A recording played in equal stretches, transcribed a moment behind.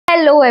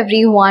Hello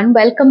everyone,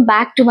 welcome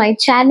back to my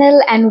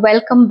channel and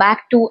welcome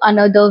back to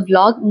another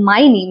vlog.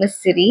 My name is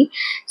Siri.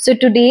 So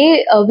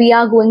today we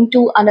are going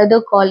to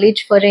another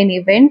college for an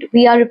event.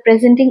 We are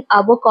representing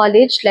our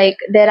college. Like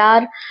there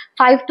are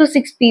 5 to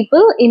 6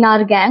 people in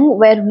our gang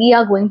where we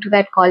are going to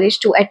that college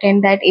to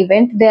attend that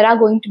event. There are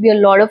going to be a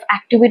lot of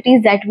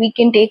activities that we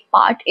can take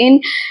part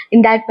in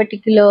that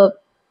particular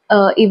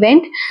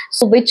event.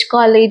 So which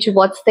college,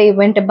 what's the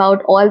event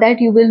about, all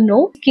that you will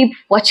know. Keep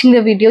watching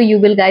the video, you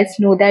will guys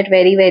know that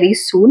very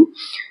soon.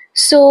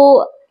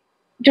 So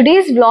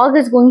today's vlog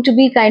is going to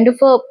be kind of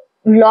a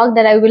vlog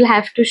that I will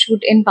have to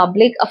shoot in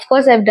public. Of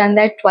course I've done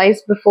that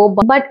twice before,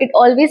 but it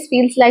always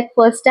feels like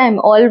first time.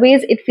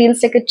 Always it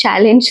feels like a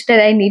challenge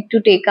that I need to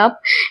take up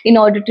in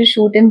order to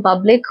shoot in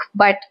public.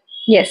 But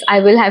yes, I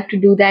will have to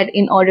do that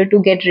in order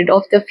to get rid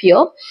of the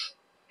fear.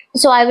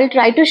 So I will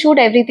try to shoot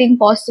everything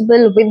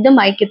possible with the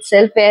mic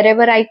itself.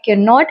 Wherever I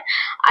cannot,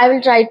 I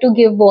will try to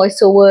give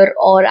voiceover,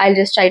 or I'll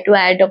just try to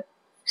add up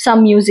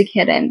some music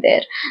here and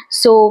there.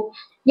 So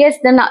yes,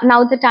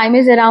 now the time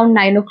is around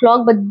 9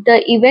 o'clock, but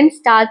the event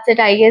starts at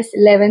I guess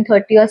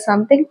 11:30 or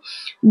something.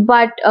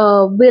 But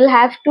we'll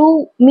have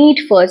to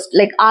meet first.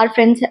 Like our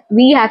friends,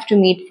 we have to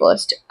meet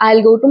first.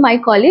 I'll go to my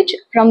college.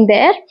 From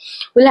there,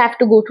 we'll have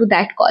to go to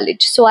that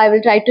college. So I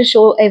will try to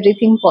show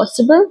everything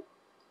possible.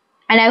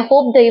 And I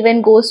hope the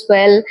event goes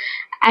well,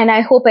 and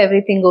I hope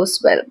everything goes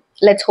well.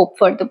 Let's hope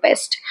for the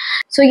best.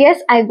 So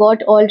yes, I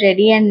got all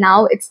ready and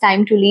now it's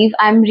time to leave.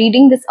 I'm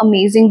reading this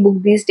amazing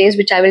book these days,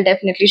 which I will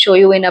definitely show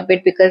you in a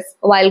bit, because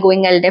while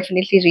going I'll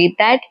definitely read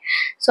that.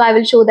 So I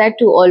will show that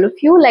to all of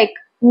you. Like,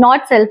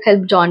 not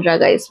self-help genre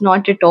guys,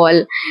 not at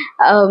all.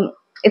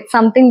 It's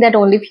something that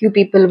only few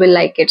people will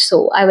like it.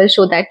 So I will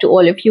show that to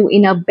all of you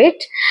in a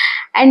bit.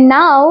 And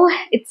now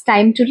it's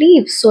time to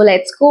leave. So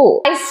let's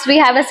go. Guys, we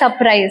have a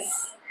surprise.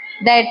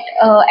 That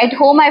at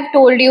home I've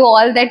told you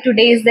all that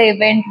today is the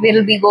event,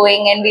 we'll be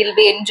going and we'll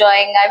be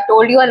enjoying. I've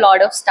told you a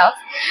lot of stuff,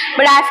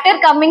 but after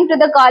coming to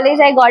the college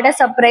I got a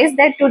surprise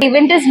that the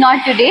event is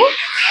not today,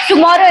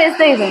 tomorrow is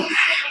the event.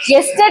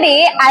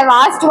 Yesterday I've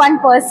asked one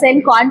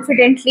person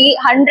confidently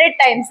 100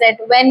 times that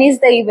when is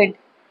the event,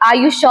 are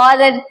you sure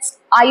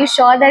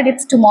that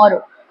it's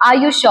tomorrow, are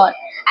you sure?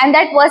 And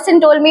that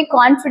person told me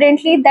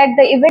confidently that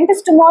the event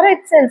is tomorrow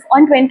itself,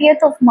 on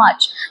 20th of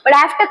March. But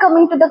after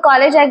coming to the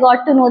college, I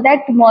got to know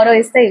that tomorrow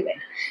is the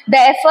event. The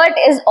effort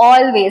is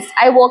always,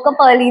 I woke up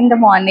early in the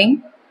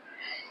morning,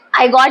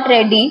 I got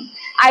ready,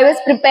 I was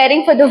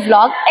preparing for the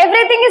vlog.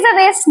 Everything is a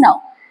waste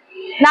now.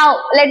 Now,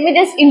 let me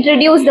just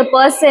introduce the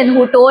person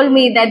who told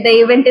me that the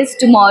event is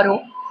tomorrow.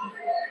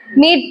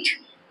 Meet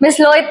Miss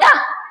Loita.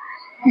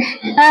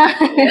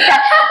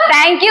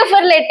 Thank you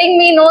for letting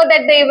me know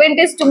that the event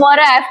is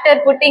tomorrow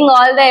after putting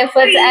all the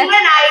efforts. Even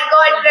I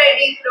got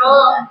ready,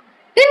 bro.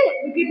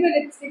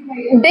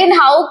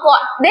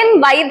 Then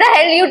why the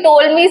hell you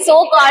told me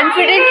so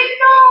confident?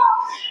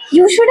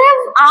 You should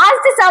have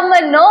asked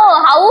someone, no?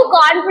 How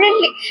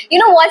confidently? You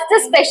know what's the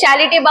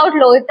speciality about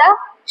Loita?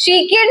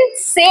 She can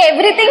say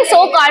everything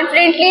so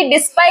confidently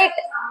despite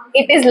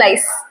it is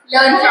lies.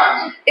 Learn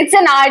from. It's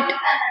an art.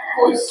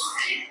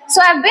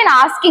 So I've been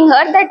asking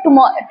her that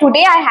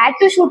today I had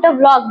to shoot a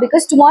vlog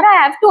because tomorrow I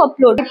have to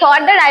upload. I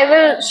thought that I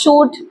will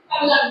shoot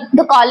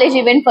the college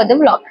event for the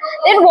vlog.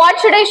 Then what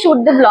should I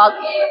shoot the vlog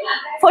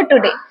for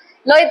today?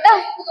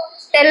 Loita,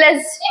 tell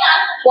us,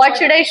 what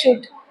should I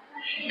shoot?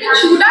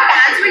 Shoot a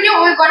dance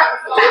video. We're gonna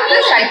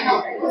practice right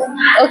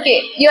now.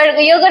 Okay,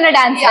 you're gonna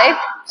dance, right?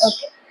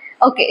 Okay.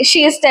 Okay,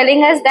 she is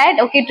telling us that,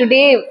 okay,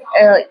 today,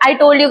 I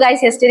told you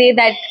guys yesterday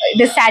that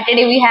this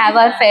Saturday we have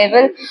our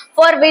farewell,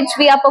 for which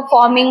we are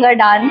performing a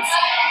dance.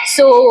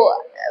 So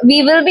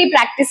we will be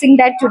practicing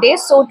that today.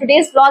 So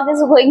today's vlog is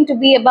going to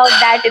be about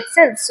that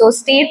itself. So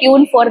stay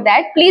tuned for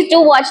that. Please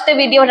do watch the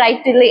video right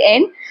till the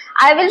end.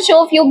 I will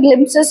show a few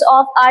glimpses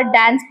of our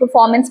dance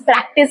performance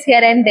practice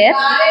here and there.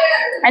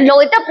 And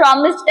Loita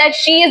promised that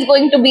she is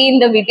going to be in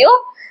the video.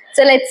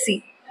 So let's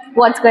see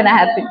what's going to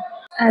happen.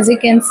 As you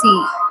can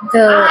see,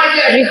 the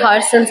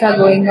rehearsals are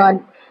going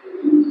on.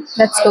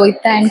 That's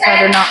Loita and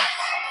Karuna.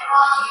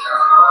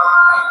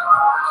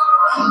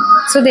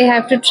 So they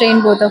have to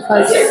train both of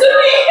us.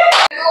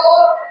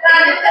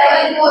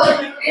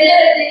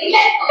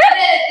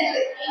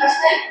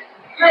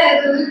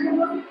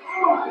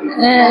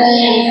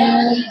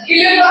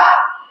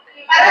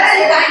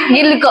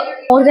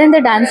 More than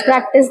the dance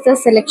practice, the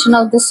selection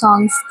of the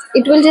songs,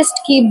 it will just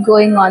keep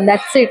going on.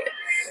 That's it.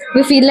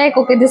 We feel like,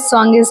 okay, this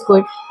song is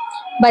good.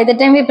 By the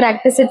time we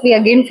practice it, we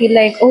again feel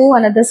like, oh,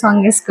 another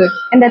song is good.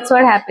 And that's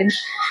what happens.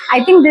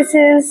 I think this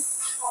is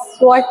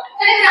what,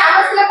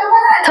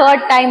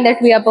 third time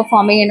that we are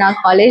performing in our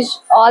college.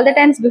 All the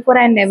times before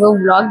I never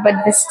vlogged,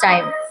 but this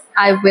time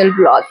I will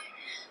vlog.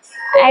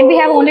 And we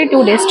have only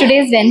 2 days. Today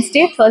is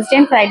Wednesday, Thursday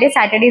and Friday.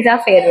 Saturday is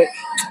our farewell.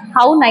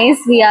 How nice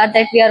we are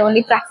that we are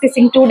only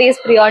practicing 2 days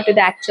prior to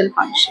the actual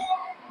function.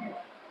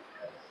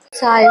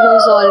 Sai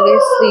was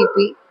always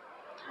sleepy.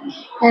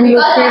 And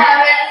look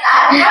at...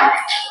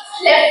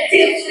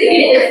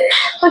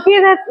 Okay,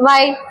 that's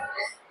why.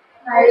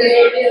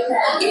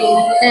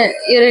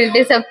 Your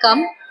relatives have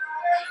come.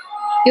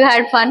 You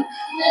had fun.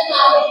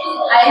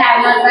 I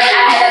have not, but I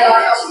had a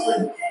lot of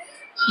food.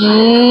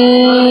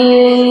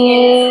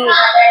 Mm.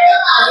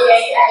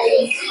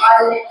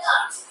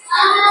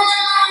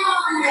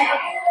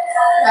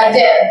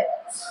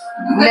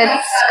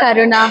 That's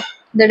Karuna,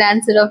 the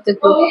dancer of the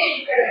group.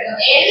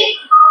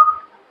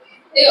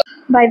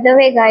 By the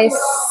way, guys,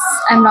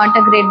 I'm not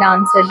a great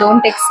dancer.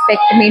 Don't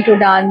expect me to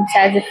dance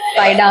as if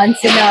I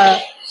dance in a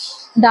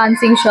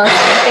dancing show or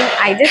something.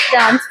 I just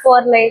dance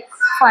for like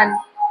fun.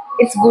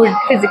 It's good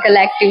physical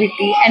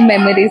activity and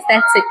memories.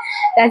 That's it.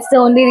 That's the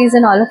only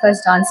reason all of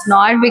us dance.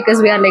 Not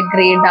because we are like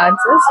great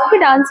dancers. We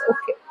dance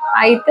okay.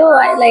 I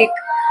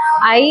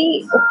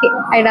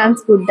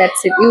dance good.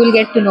 That's it. You will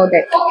get to know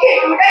that.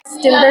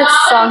 Still, the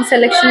song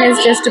selection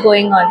is just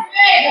going on.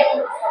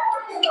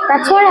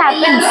 That's what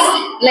happens.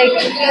 Like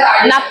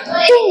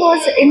nothing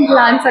was in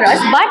plan for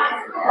us, but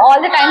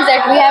all the times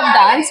that we have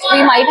danced,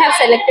 we might have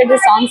selected the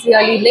songs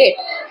really late.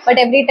 But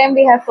every time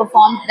we have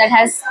performed, that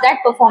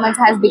performance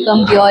has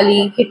become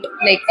really hit.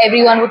 Like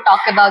everyone would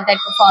talk about that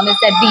performance,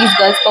 that these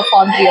girls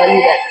performed really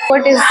well.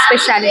 What is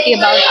speciality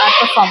about our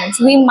performance?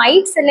 We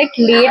might select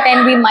late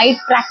and we might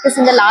practice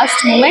in the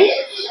last moment,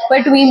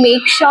 but we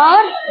make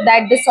sure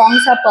that the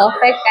songs are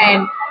perfect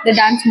and the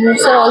dance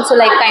moves are also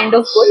like kind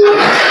of good.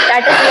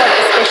 That is what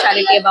is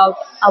speciality about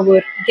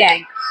our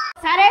gang.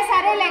 సరే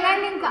సరే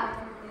లేకండి ఇంకా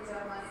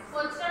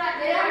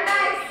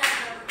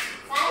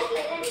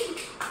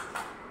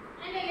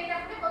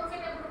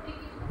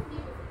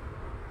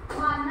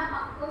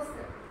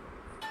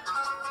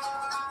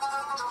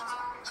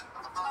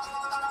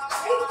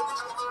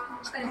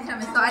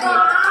sorry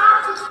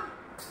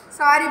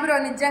sorry bro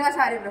నిజంగా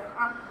sorry bro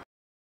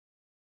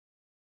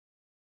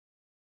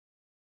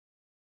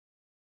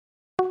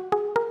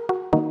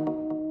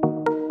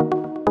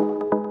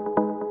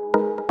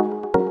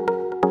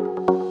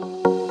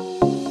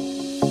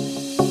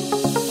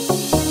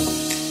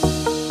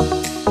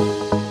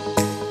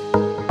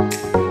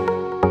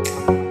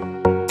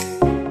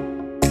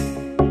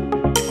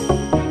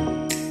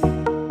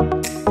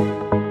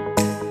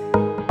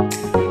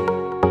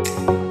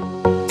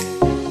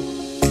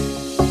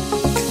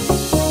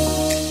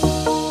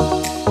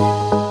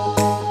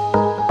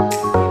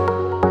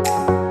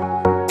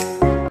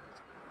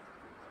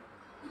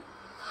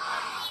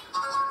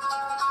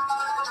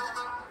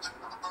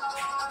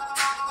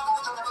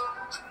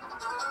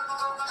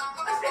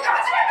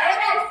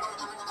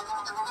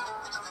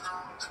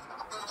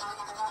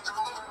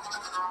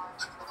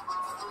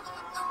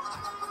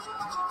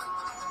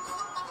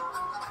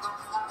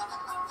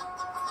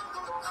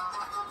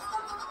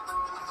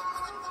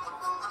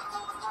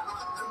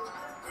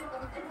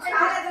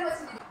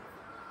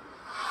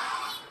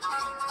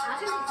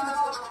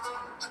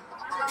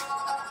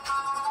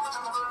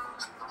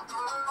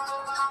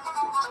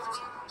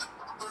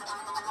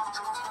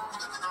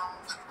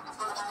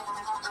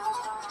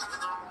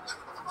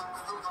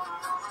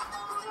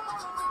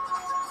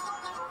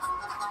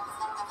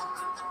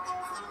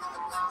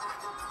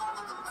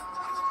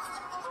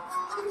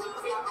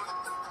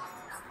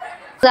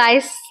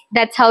Guys,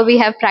 that's how we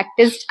have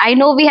practiced. I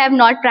know we have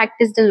not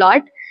practiced a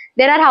lot.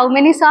 There are how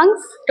many songs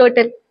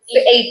total?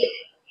 8.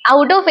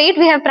 Out of 8,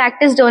 we have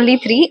practiced only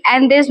 3,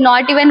 and there's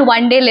not even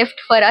one day left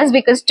for us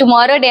because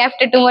tomorrow, day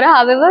after tomorrow,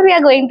 however, we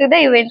are going to the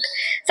event.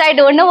 So I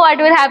don't know what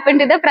will happen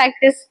to the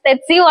practice.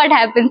 Let's see what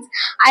happens.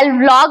 I'll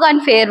vlog on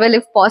farewell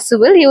if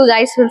possible. You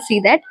guys will see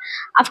that.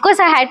 Of course,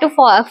 I had to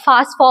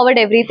fast forward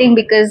everything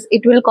because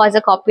it will cause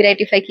a copyright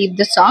if I keep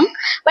the song.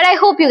 But I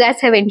hope you guys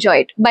have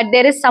enjoyed. But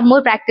there is some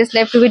more practice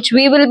left, which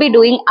we will be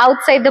doing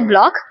outside the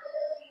block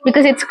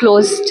because it's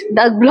closed.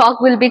 The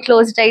block will be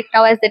closed right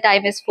now as the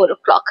time is 4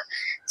 o'clock.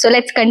 So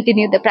let's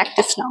continue the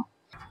practice now.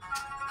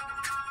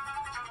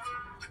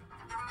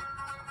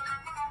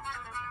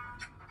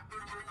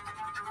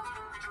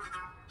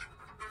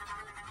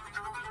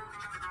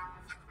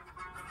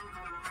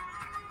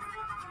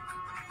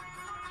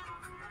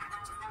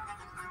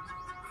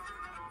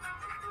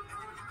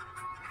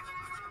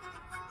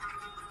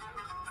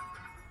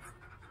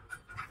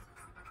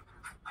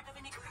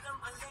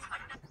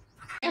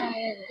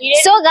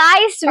 So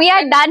guys, we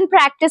are done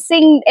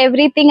practicing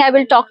everything. I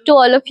will talk to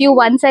all of you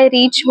once I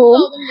reach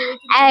home,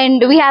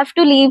 and we have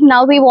to leave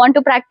now. We want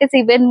to practice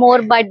even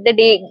more, but the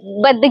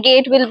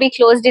gate will be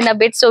closed in a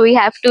bit, so we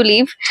have to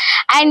leave.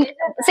 And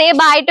say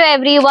bye to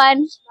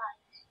everyone.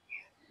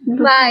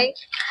 Bye.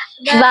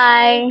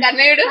 Bye.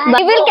 Kannayudu.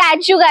 I will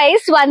catch you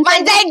guys once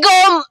I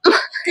go.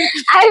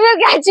 I will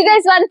catch you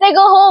guys once I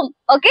go home.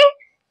 Okay?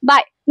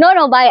 Bye.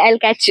 No, bye. I'll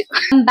catch you.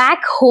 I'm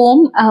back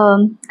home.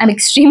 I'm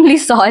extremely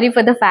sorry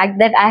for the fact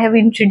that I have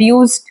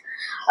introduced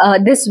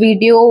this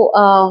video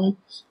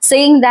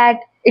saying that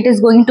it is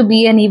going to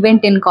be an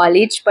event in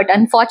college, but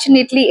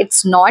unfortunately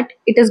it's not.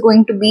 It is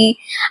going to be,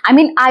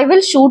 I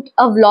will shoot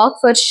a vlog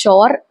for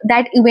sure.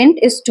 That event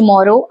is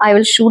tomorrow. I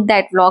will shoot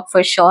that vlog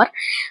for sure.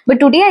 But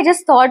today I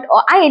just thought,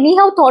 I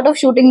anyhow thought of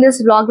shooting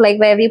this vlog like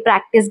where we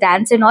practice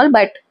dance and all,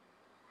 but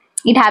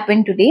It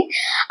happened today.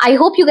 I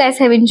hope you guys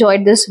have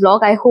enjoyed this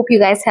vlog. I hope you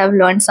guys have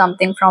learned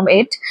something from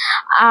it.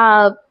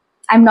 uh,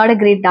 I'm not a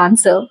great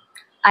dancer.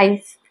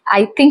 I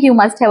i think you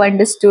must have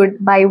understood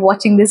by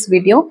watching this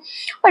video,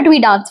 but we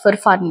dance for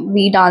fun,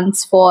 we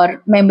dance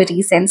for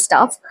memories and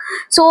stuff.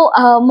 So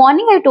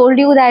morning I told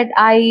you that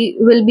I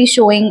will be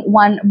showing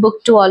one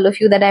book to all of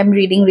you that I'm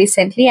reading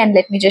recently, and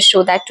let me just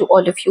show that to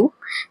all of you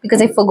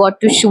because I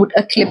forgot to shoot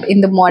a clip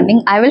in the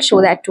morning. I will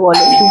show that to all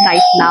of you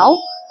right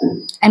now.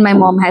 And my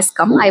mom has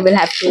come. I will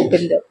have to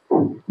open the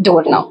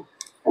door now.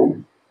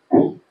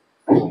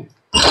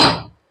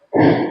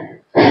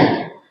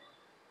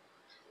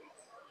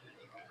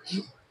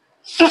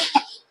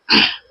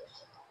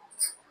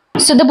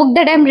 So the book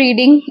that I'm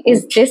reading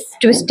is this,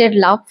 Twisted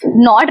Love.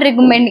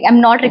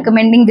 I'm not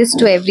recommending this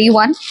to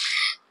everyone.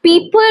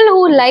 People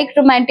who like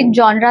romantic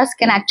genres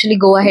can actually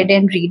go ahead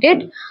and read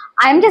it.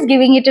 I'm just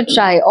giving it a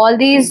try. All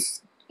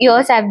these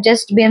years I've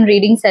just been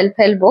reading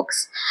self-help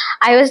books.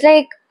 I was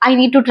like, I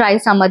need to try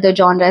some other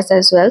genres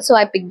as well. So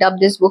I picked up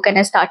this book and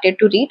I started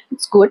to read.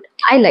 It's good.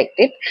 I liked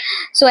it.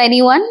 So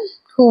anyone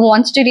who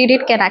wants to read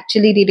it can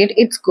actually read it.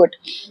 It's good.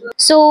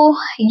 So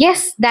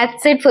yes,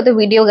 that's it for the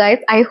video, guys.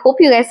 I hope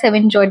you guys have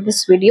enjoyed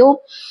this video.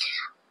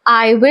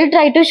 I will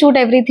try to shoot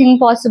everything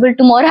possible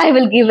tomorrow.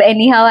 I'll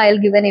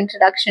give an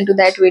introduction to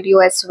that video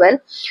as well.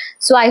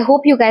 So I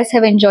hope you guys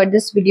have enjoyed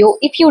this video.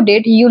 If you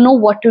did, you know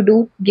what to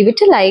do. Give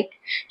it a like,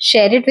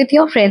 share it with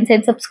your friends,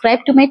 and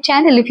subscribe to my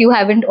channel if you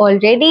haven't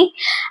already.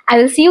 I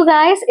will see you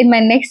guys in my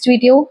next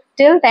video.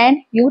 Till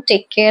then, you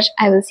take care.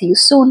 I will see you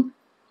soon.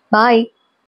 Bye.